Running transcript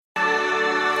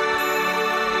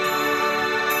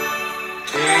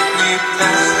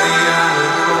past the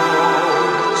outer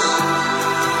courts,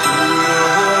 through the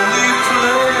holy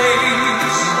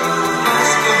place,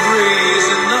 past the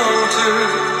brazen altar.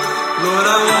 Lord,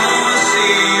 I want to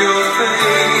see your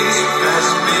face. Pass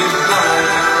me by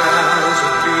the crowds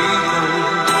of people,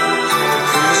 the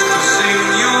priest to sing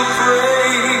your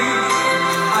praise.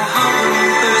 I hunger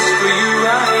and thirst for your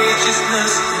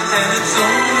righteousness, and it's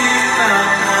only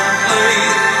found one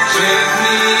place. Take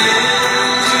me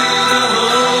into the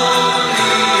holy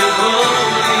of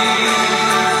holies.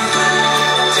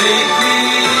 Take me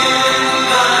in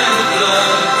by the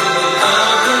blood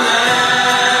of the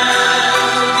Lamb.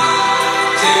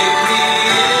 Take me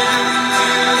into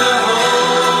the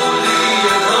holy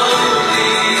of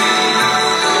holies.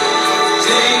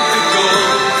 Take the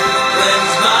gold,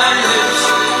 cleanse my lips,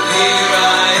 here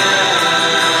I am.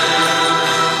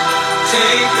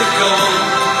 Take the gold,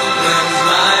 cleanse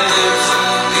my lips,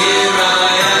 here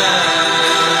I am.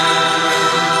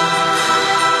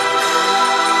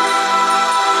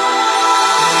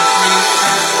 Take me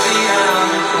past the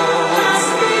outer court,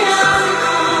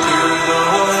 through the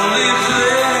holy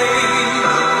place,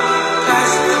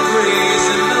 past the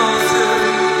brazen altar.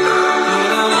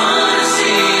 Lord, I want to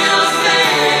see your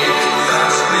face.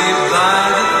 Pass me by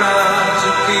the crowds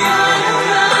of people,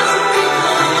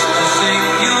 priest to sing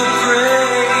your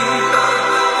praise.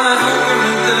 I hunger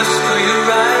and thirst for your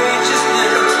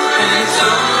righteousness, and it's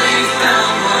only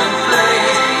found one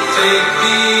place. Take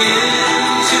me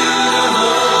into the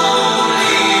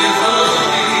holy of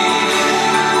holies.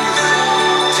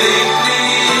 Take me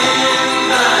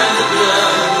in by the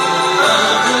blood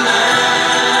of the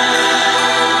Lamb.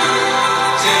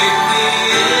 Take me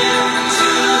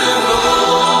into the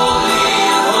holy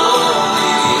of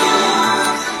holies.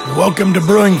 Welcome to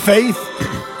Brewing Faith.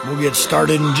 We'll get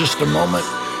started in just a moment.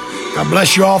 God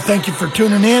bless you all. Thank you for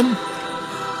tuning in.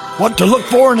 What to look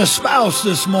for in a spouse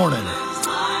this morning.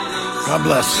 God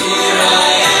bless. Here I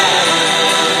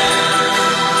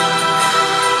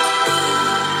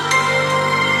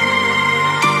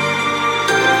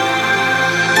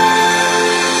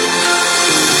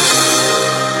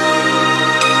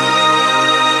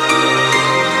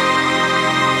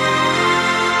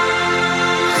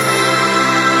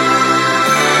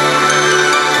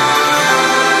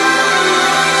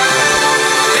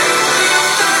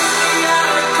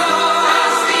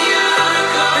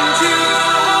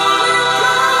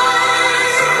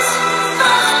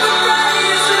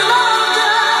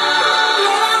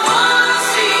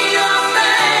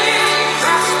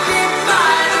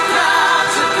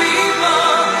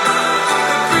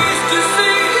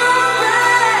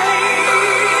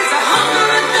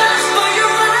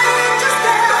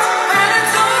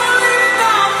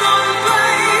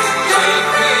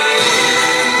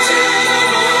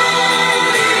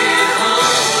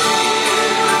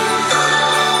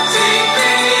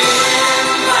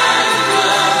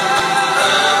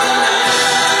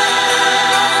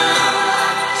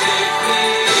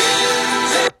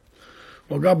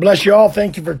Well, God bless you all.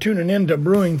 Thank you for tuning in to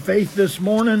Brewing Faith this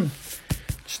morning.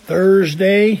 It's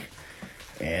Thursday,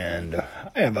 and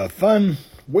I have a fun.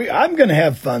 I'm going to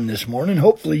have fun this morning.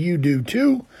 Hopefully you do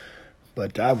too.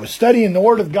 But I was studying the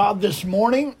Word of God this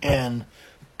morning, and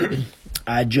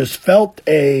I just felt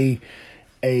a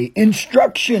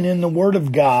instruction in the Word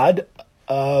of God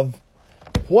of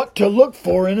what to look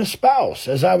for in a spouse.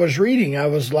 As I was reading, I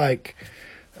was like,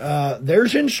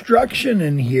 there's instruction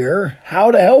in here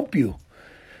how to help you.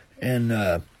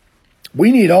 And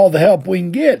we need all the help we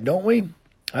can get, don't we?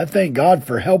 I thank God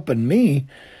for helping me.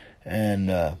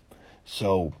 And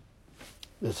so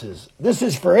this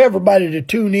is for everybody to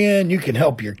tune in. You can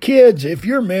help your kids if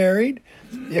you're married.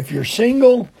 If you're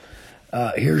single,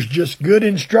 here's just good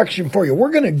instruction for you.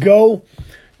 We're going to go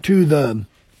to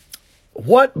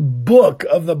what book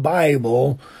of the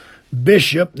Bible,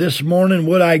 Bishop, this morning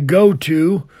would I go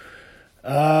to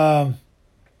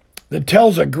that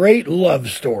tells a great love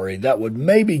story that would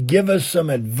maybe give us some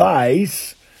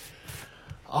advice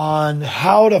on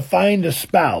how to find a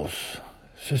spouse.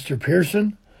 Sister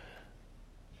Pearson,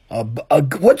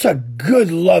 what's a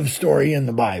good love story in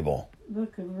the Bible?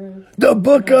 Book of Ruth. The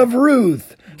Book of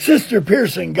Ruth. Sister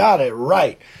Pearson got it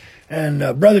right.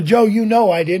 And Brother Joe, you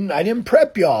know I didn't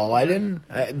prep y'all.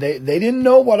 They didn't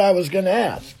know what I was going to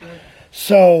ask.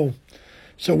 So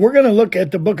we're going to look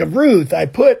at the Book of Ruth. I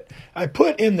put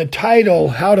in the title,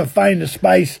 How to Find a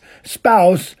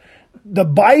Spouse, the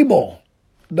Bible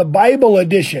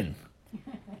edition.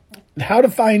 How to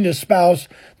Find a Spouse,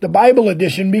 the Bible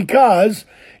edition, because,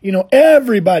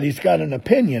 everybody's got an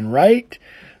opinion, right?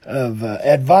 Of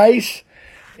advice.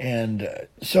 And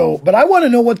but I want to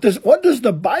know what does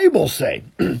the Bible say?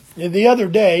 The other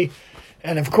day,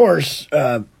 and of course,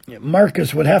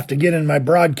 Marcus would have to get in my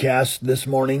broadcast this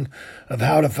morning of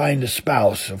how to find a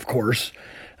spouse, of course.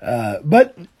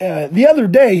 But the other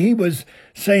day he was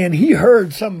saying he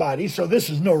heard somebody, so this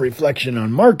is no reflection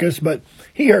on Marcus, but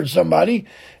he heard somebody,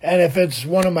 and if it's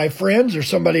one of my friends or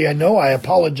somebody I know, I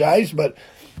apologize, but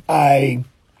I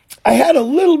had a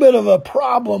little bit of a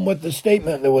problem with the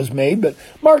statement that was made, but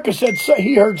Marcus said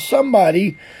he heard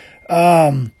somebody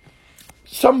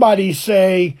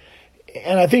say,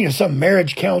 and I think it's some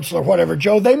marriage counselor or whatever,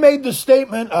 Joe, they made the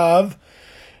statement of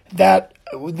that,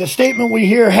 the statement we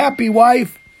hear, happy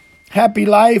wife, happy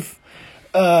life,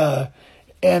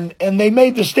 and they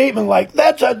made the statement like,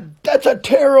 that's a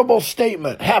terrible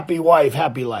statement, happy wife,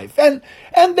 happy life. And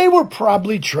they were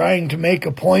probably trying to make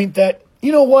a point that,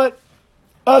 you know what,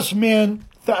 us men,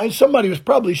 somebody was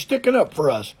probably sticking up for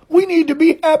us. We need to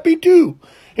be happy too.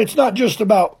 It's not just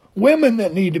about women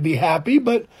that need to be happy,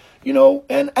 but, you know,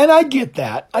 and I get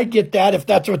that. I get that if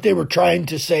that's what they were trying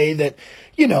to say, that,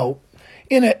 you know,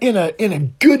 in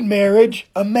a good marriage,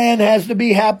 a man has to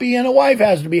be happy and a wife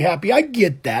has to be happy. I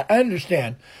get that. I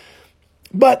understand.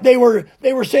 But they were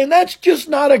saying that's just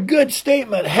not a good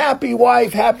statement. Happy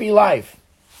wife, happy life.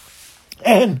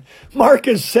 And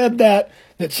Marcus said that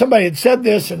somebody had said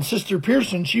this, and Sister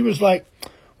Pearson, she was like,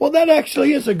 well, that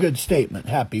actually is a good statement.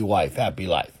 Happy wife, happy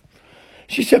life.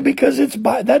 She said, because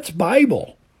that's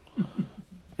Bible.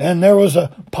 And there was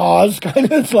a pause, kind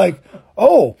of. It's like,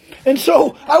 oh. And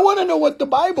so I want to know what the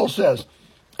Bible says.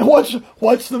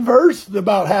 What's the verse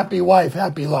about happy wife,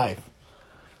 happy life?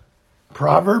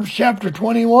 Proverbs chapter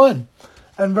 21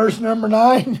 and verse number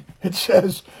 9. It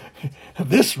says,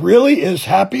 this really is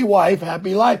happy wife,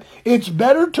 happy life. It's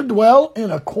better to dwell in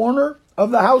a corner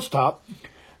of the housetop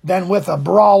than with a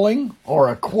brawling or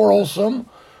a quarrelsome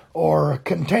or a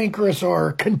cantankerous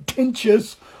or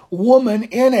contentious woman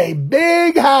in a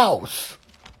big house.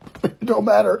 No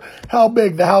matter how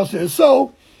big the house is.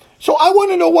 So I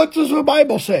want to know, what does the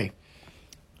Bible say?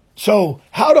 So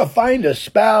how to find a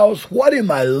spouse? What am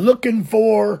I looking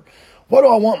for? What do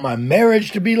I want my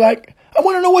marriage to be like? I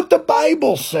want to know what the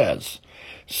Bible says.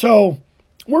 So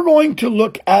we're going to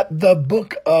look at the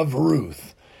book of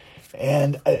Ruth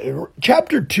and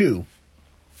chapter 2.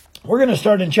 We're going to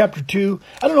start in chapter 2.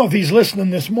 I don't know if he's listening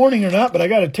this morning or not, but I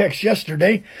got a text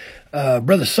yesterday.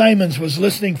 Brother Simons was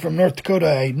listening from North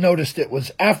Dakota. I noticed it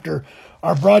was after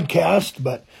our broadcast,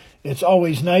 but it's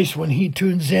always nice when he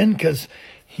tunes in because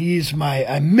he's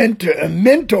a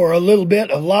mentor a little bit.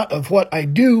 A lot of what I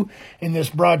do in this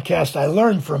broadcast, I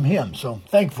learned from him. So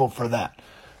thankful for that.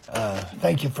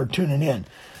 Thank you for tuning in.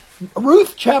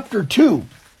 Ruth chapter 2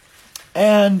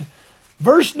 and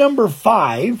verse number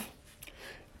 5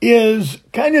 is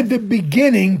kind of the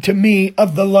beginning to me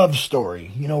of the love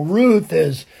story. You know, Ruth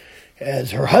as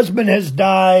her husband has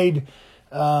died,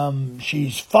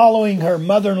 she's following her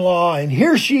mother-in-law, and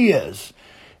here she is.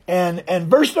 And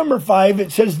verse number 5,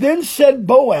 it says, then said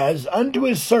Boaz unto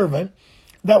his servant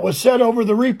that was set over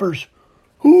the reapers,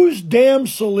 whose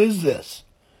damsel is this?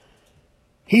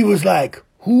 He was like,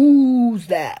 who's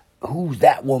that? Who's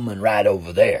that woman right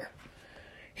over there?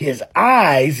 His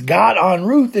eyes got on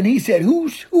Ruth, and he said,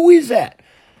 who is that?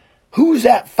 Who's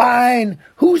that fine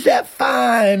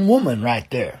woman right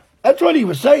there? That's what he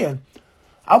was saying.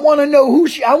 I want to know who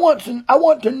she, I want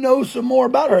to know some more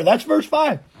about her. That's verse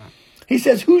 5. He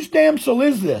says, whose damsel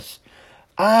is this?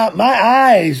 My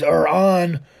eyes are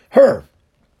on her.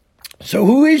 So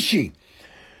who is she?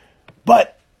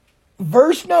 But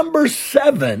verse number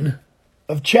 7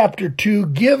 of chapter 2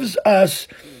 gives us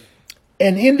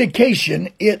an indication.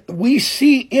 We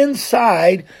see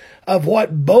inside of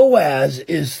what Boaz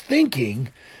is thinking.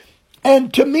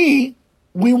 And to me,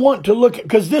 we want to look at,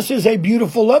 because this is a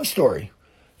beautiful love story.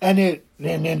 And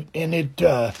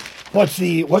what's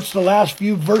the last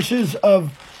few verses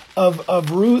of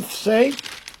Ruth say?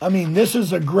 I mean, this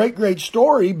is a great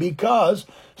story because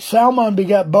Salmon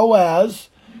begat Boaz,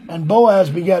 and Boaz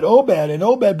begat Obed, and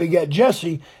Obed begat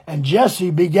Jesse, and Jesse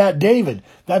begat David.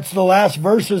 That's the last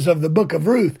verses of the book of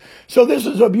Ruth. So this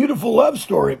is a beautiful love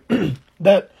story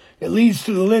that it leads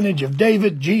to the lineage of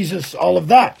David, Jesus, all of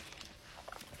that.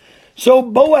 So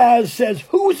Boaz says,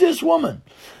 who's this woman?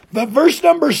 But verse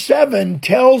number 7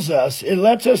 tells us, it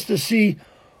lets us to see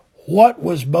what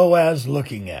was Boaz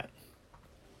looking at.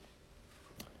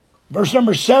 Verse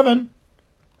number 7,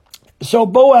 so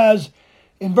Boaz,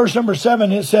 in verse number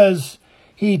 7, it says,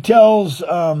 he tells,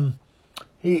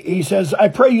 he says, I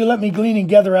pray you let me glean and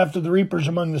gather after the reapers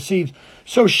among the sheaves.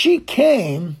 So she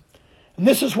came, and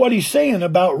this is what he's saying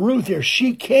about Ruth here.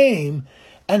 She came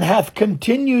and hath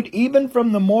continued even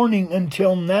from the morning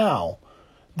until now,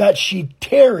 that she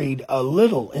tarried a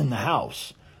little in the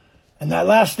house. And that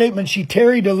last statement, she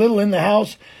tarried a little in the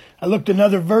house, I looked in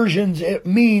other versions, it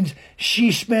means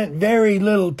she spent very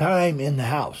little time in the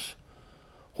house.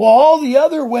 While all the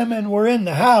other women were in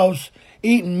the house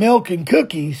eating milk and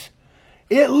cookies,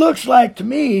 it looks like to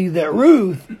me that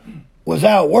Ruth was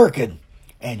out working,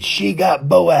 and she got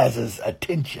Boaz's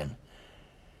attention.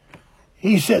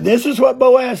 He said, this is what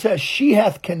Boaz says, she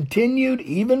hath continued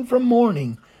even from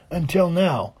morning until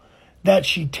now, that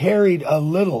she tarried a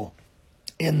little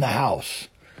in the house.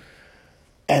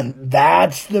 And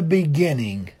that's the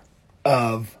beginning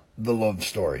of the love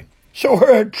story.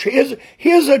 So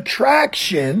his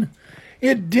attraction,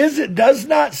 it does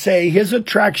not say his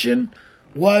attraction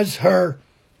was her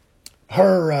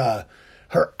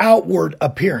outward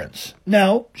appearance.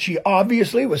 Now, she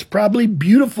obviously was probably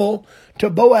beautiful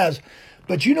to Boaz.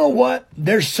 But you know what?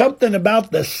 There's something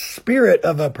about the spirit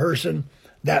of a person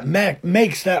that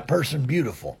makes that person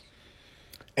beautiful.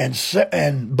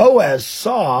 And Boaz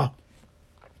saw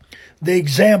the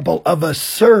example of a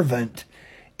servant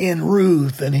in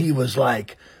Ruth, and he was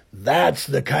like, that's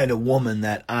the kind of woman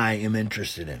that I am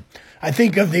interested in. I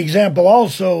think of the example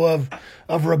also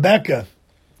of Rebekah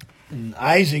and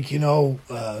Isaac.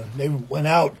 They went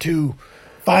out to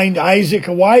find Isaac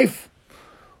a wife.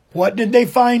 What did they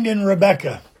find in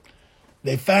Rebekah?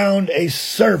 They found a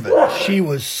servant. She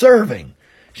was serving.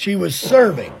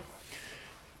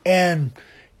 And,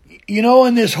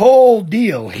 in this whole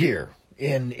deal here,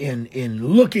 in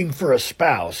looking for a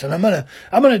spouse, and I'm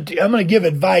gonna give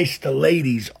advice to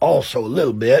ladies also a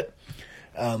little bit.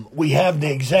 We have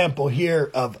the example here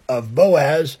of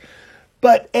Boaz,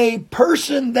 but a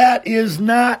person that it's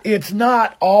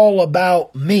not all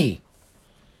about me.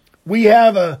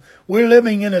 We're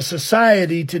living in a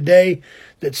society today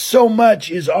that so much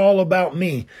is all about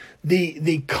me.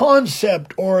 The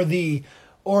concept or the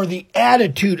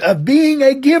attitude of being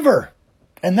a giver.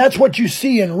 And that's what you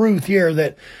see in Ruth here,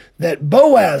 that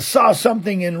Boaz saw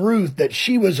something in Ruth, that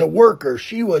she was a worker.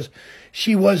 She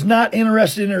was not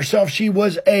interested in herself. She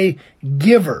was a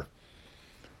giver.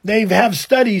 They have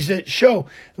studies that show,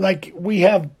 like, we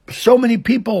have so many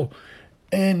people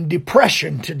in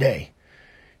depression today.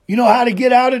 You know how to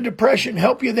get out of depression,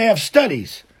 help you? They have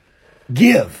studies.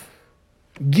 Give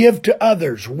to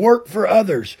others, work for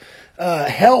others,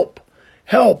 help,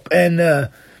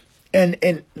 and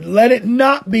let it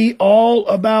not be all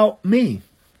about me.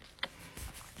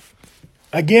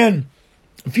 Again,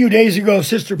 a few days ago,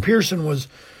 Sister Pearson was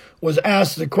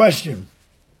asked the question,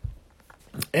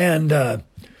 and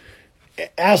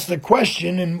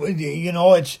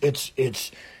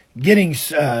it's getting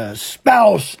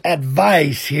spouse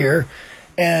advice here,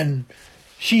 and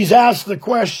she's asked the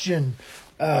question,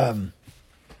 well,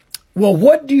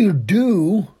 what do you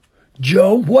do,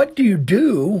 Joe? What do you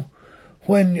do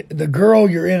when the girl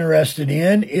you're interested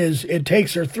in it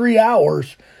takes her 3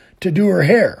 hours to do her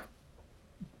hair?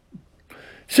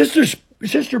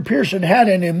 Sister Pearson had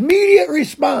an immediate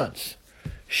response.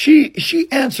 She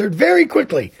answered very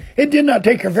quickly. It did not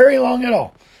take her very long at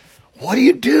all. What do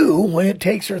you do when it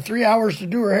takes her 3 hours to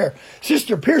do her hair?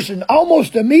 Sister Pearson,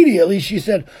 almost immediately, she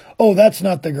said, oh, that's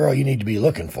not the girl you need to be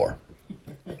looking for.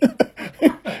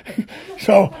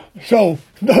 So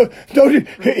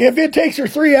if it takes her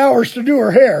 3 hours to do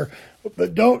her hair,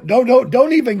 but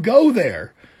don't even go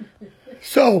there.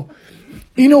 So,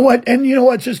 you know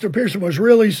what Sister Pearson was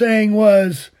really saying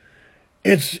was,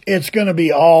 it's going to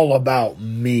be all about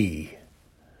me.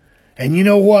 And you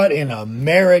know what?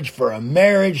 For a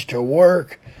marriage to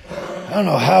work, I don't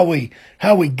know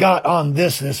how we got on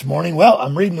this morning. Well,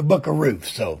 I'm reading the book of Ruth,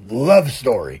 so love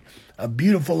story, a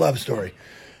beautiful love story.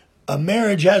 A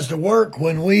marriage has to work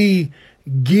when we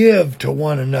give to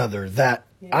one another, that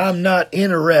I'm not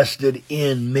interested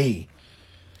in me.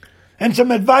 And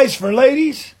some advice for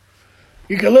ladies.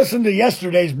 You can listen to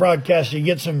yesterday's broadcast and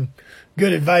get some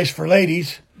good advice for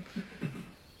ladies.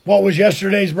 What was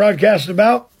yesterday's broadcast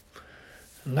about?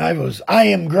 I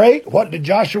am great. What did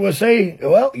Joshua say?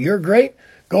 Well, you're great.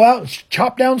 Go out and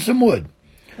chop down some wood.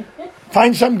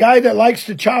 Find some guy that likes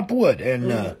to chop wood, and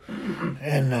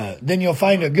then you'll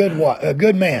find a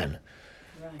good man.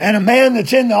 And a man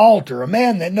that's in the altar, a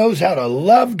man that knows how to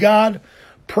love God,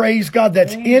 praise God,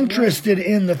 that's interested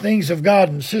in the things of God.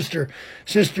 And Sister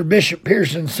Bishop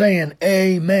Pearson saying,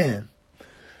 amen.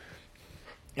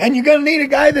 And you're going to need a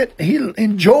guy that he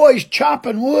enjoys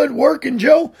chopping wood, working,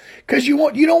 Joe, because you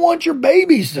don't want your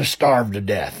babies to starve to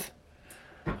death.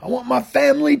 I want my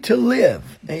family to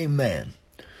live. Amen.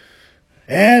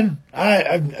 And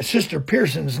Sister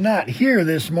Pearson's not here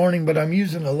this morning, but I'm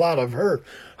using a lot of her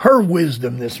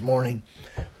wisdom this morning.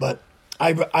 But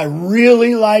I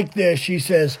really like this. She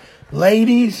says,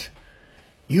 ladies,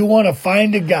 you want to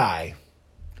find a guy.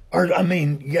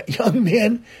 Young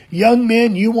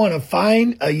men, you want to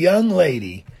find a young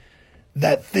lady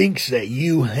that thinks that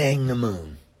you hang the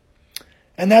moon.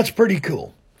 And that's pretty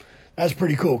cool. That's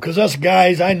pretty cool. Because us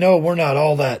guys, I know we're not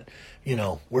all that,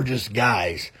 we're just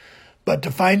guys. But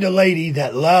to find a lady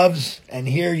that loves, and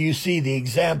here you see the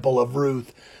example of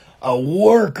Ruth, a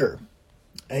worker.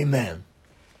 Amen.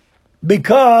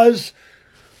 Because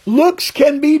looks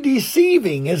can be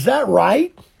deceiving. Is that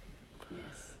right?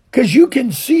 Because you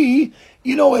can see,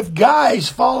 if guys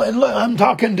fall in love. I'm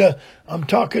talking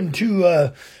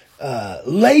to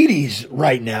ladies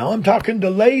right now. I'm talking to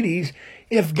ladies.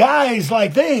 If guys,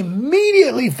 they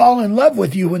immediately fall in love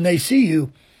with you when they see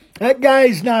you, that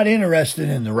guy's not interested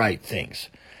in the right things.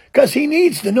 Because he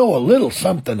needs to know a little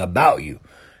something about you.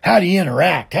 How do you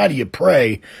interact? How do you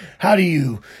pray? How do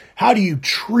you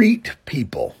treat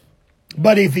people?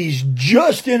 But if he's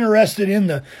just interested in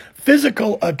the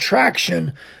physical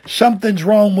attraction, something's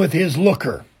wrong with his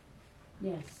looker.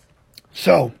 Yes.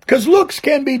 So, because looks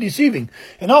can be deceiving.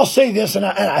 And I'll say this, and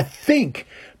I think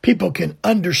people can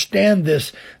understand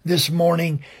this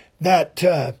morning, that,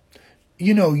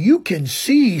 you can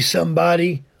see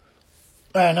somebody,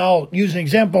 and I'll use an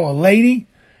example, a lady,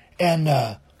 and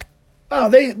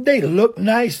they look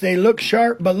nice, they look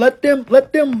sharp, but let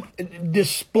them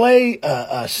display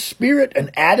a spirit,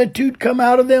 an attitude come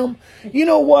out of them. You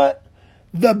know what?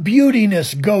 The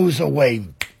beautiness goes away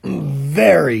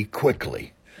very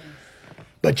quickly.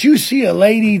 But you see a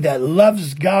lady that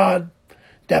loves God,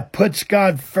 that puts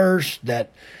God first,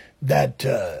 that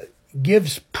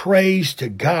gives praise to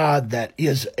God, that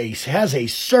has a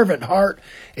servant heart,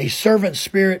 a servant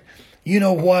spirit. You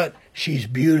know what? She's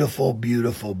beautiful,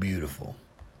 beautiful, beautiful.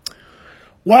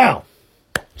 Wow.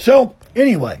 So,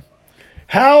 anyway,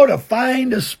 how to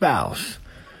find a spouse.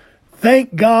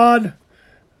 Thank God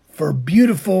for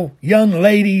beautiful young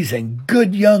ladies and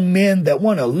good young men that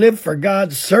want to live for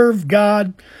God, serve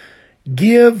God,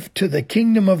 give to the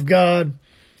kingdom of God.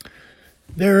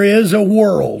 There is a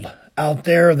world out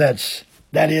there that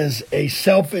is a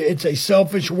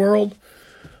selfish world,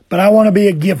 but I want to be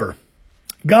a giver.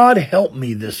 God help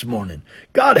me this morning.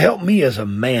 God help me as a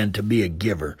man to be a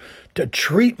giver, to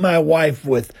treat my wife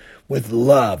with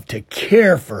love, to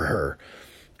care for her.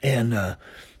 And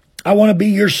I want to be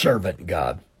your servant,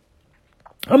 God.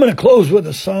 I'm going to close with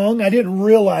a song. I didn't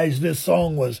realize this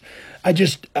song was, I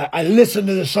listened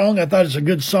to the song. I thought it's a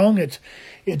good song.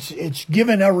 It's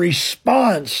given a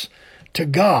response to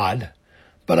God.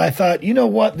 But I thought, you know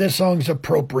what? This song's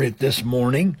appropriate this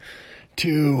morning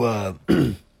to,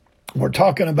 we're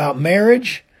talking about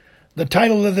marriage. The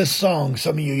title of this song,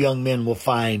 some of you young men will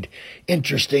find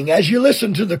interesting as you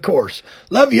listen to the chorus.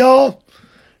 Love y'all.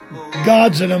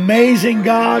 God's an amazing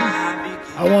God.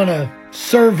 I want to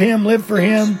serve Him, live for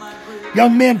Him.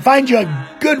 Young men, find you a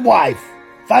good wife.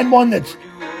 Find one that's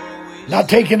not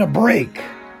taking a break,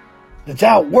 that's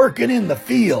out working in the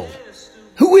field.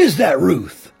 Who is that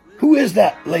Ruth? Who is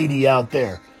that lady out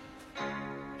there?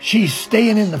 She's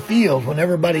staying in the field when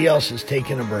everybody else is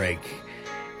taking a break.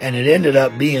 And it ended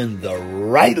up being the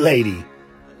right lady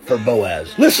for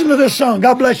Boaz. Listen to this song.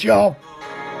 God bless y'all.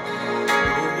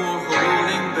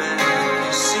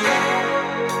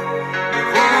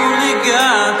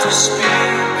 Got to speak,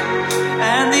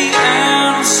 and the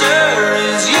answer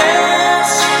is yes,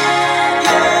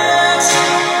 yes.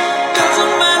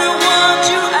 Doesn't matter what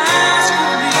you ask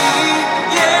of me,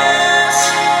 yes,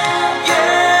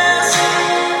 yes.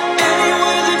 Any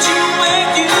way that you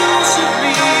make use of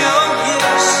me, oh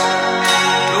yes.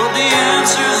 Lord, the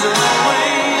answer's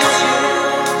always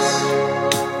yes.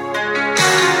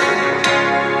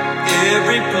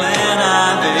 Every plan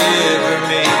I've ever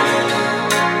made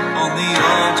on the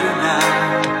altar now,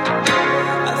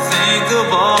 I think of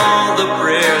all the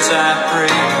prayers I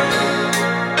prayed,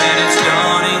 and it's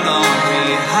dawning on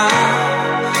me how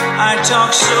I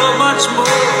talk so much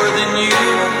more than you.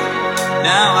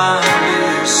 Now I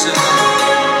listen.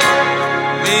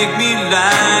 Make me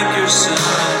like your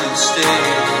son instead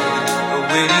of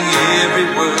waiting every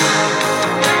word